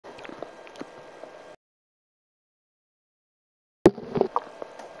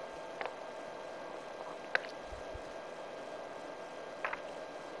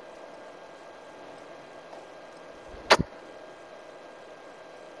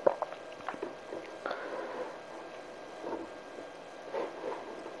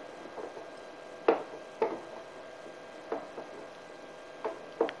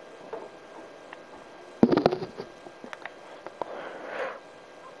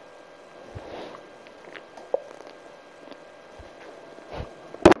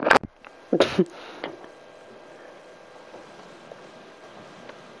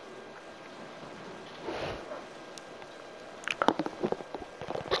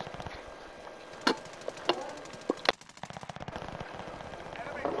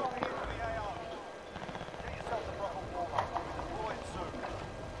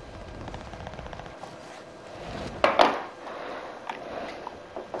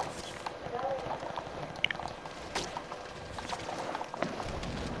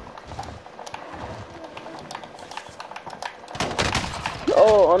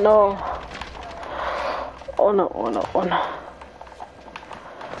Oh no. Oh no, oh no, oh no.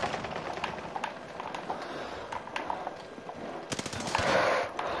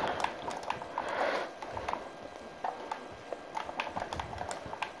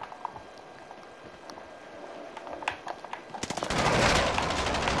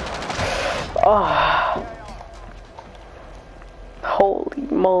 Oh. Holy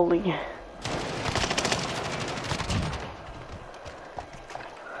moly.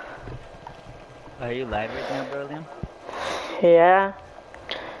 Are you live right now, Berlin? Yeah.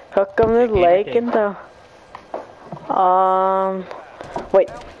 How come What's your it's gamer tag? lagging though? Wait.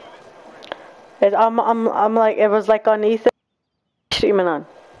 I'm like, it was like on Ethan streaming on.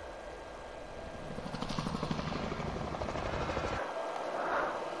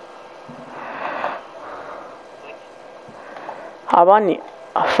 I'm on you.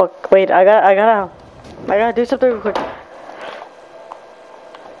 Oh, fuck. Wait, I gotta do something real quick.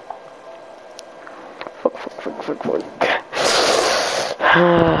 Fuck.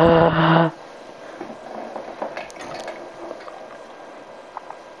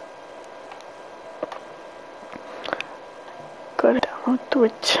 Gotta download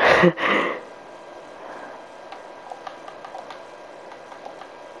Twitch.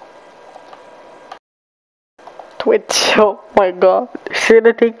 Twitch, oh my god. It's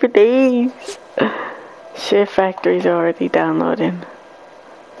gonna take me days. Shit Factory's already downloading.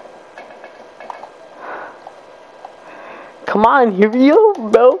 Come on, here we go,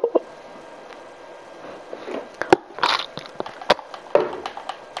 bro.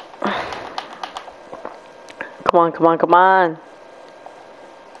 Come on.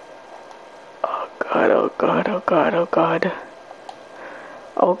 Oh god. Oh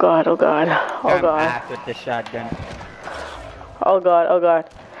Back with the shotgun. Oh god.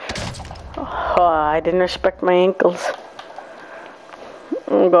 Oh, I didn't respect my ankles.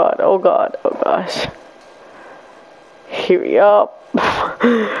 Oh gosh. Hurry up.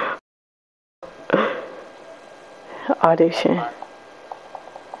 Audition.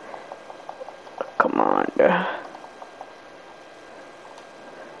 Come on, bro.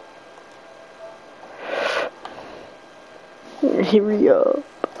 Hurry up.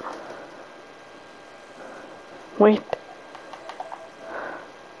 Wait.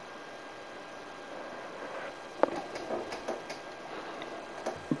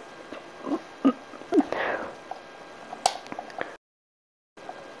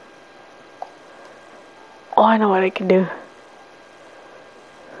 Oh, I know what I can do.